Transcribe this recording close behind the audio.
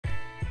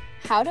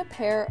How to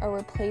pair a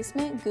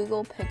replacement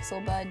Google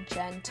Pixel Bud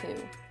Gen 2.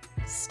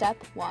 Step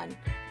 1.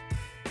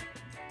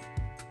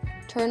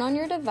 Turn on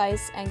your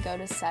device and go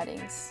to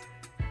Settings.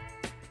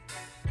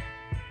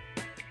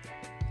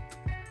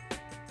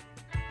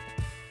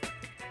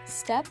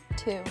 Step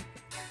 2.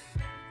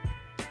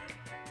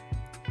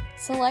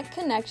 Select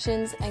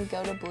Connections and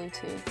go to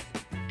Bluetooth.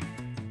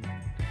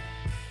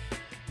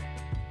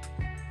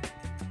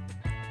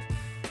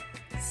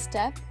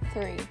 Step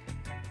 3.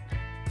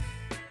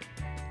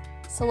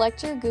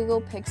 Select your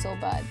Google Pixel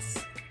Buds.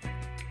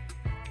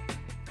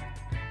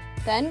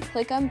 Then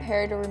click on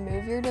Pair to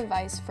remove your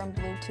device from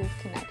Bluetooth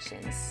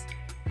connections.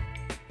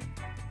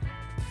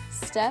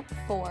 Step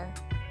 4.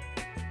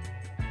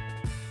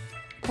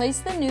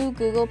 Place the new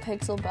Google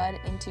Pixel Bud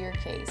into your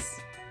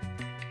case.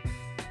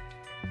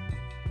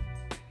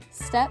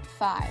 Step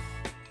 5.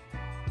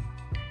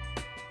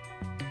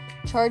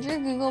 Charge your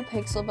Google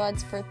Pixel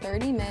Buds for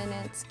 30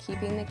 minutes,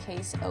 keeping the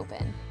case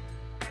open.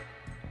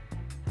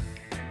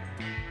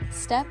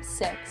 Step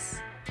 6.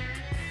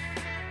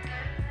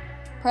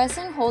 Press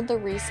and hold the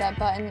reset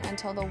button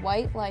until the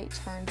white light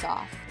turns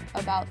off,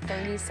 about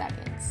 30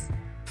 seconds.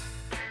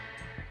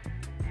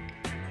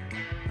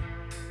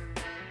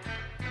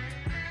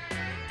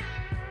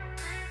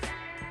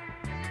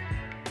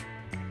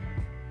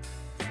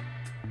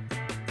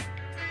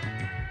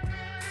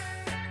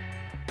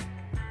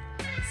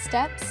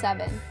 Step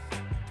 7.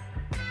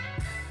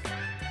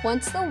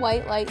 Once the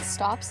white light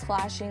stops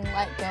flashing,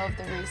 let go of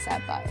the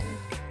reset button.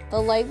 The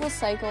light will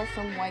cycle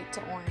from white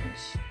to orange.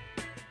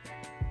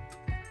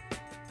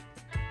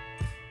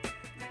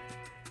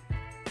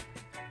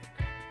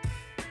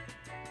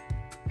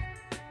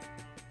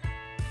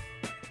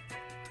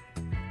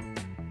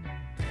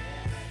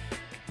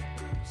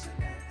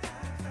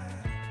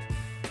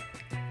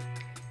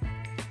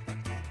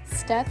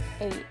 Step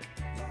 8.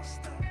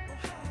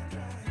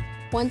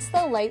 Once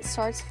the light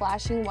starts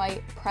flashing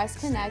white, press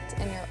connect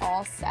and you're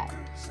all set.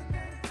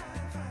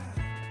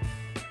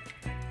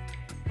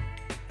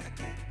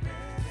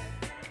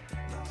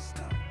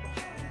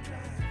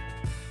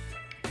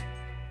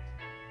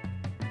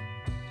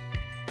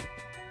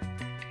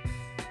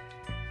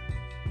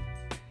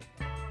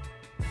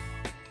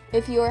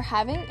 If you are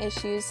having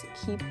issues,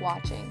 keep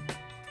watching.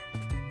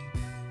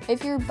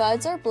 If your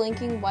buds are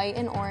blinking white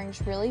and orange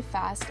really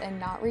fast and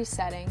not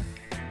resetting,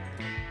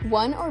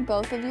 one or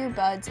both of your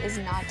buds is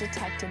not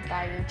detected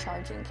by your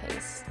charging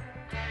case.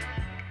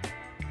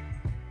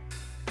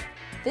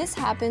 This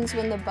happens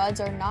when the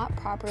buds are not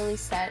properly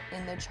set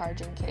in the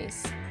charging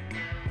case.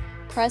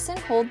 Press and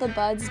hold the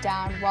buds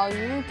down while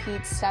you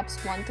repeat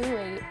steps 1 through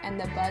 8 and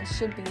the buds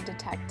should be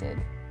detected.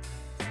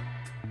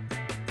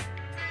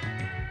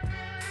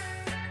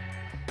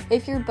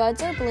 If your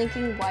buds are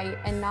blinking white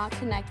and not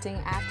connecting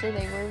after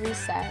they were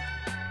reset,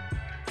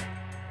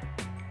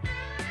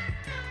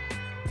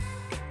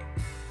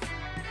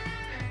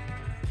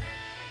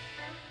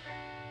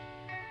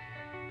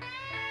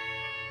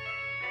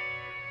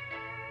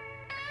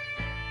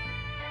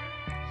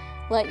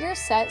 let your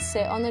set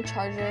sit on the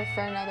charger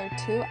for another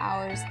 2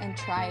 hours and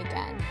try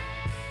again.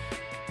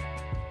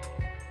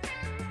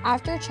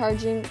 After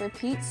charging,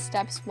 repeat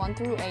steps 1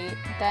 through 8,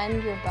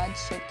 then your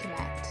buds should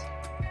connect.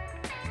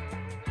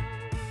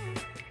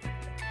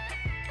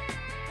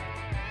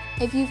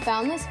 If you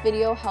found this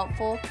video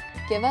helpful,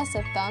 give us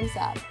a thumbs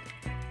up.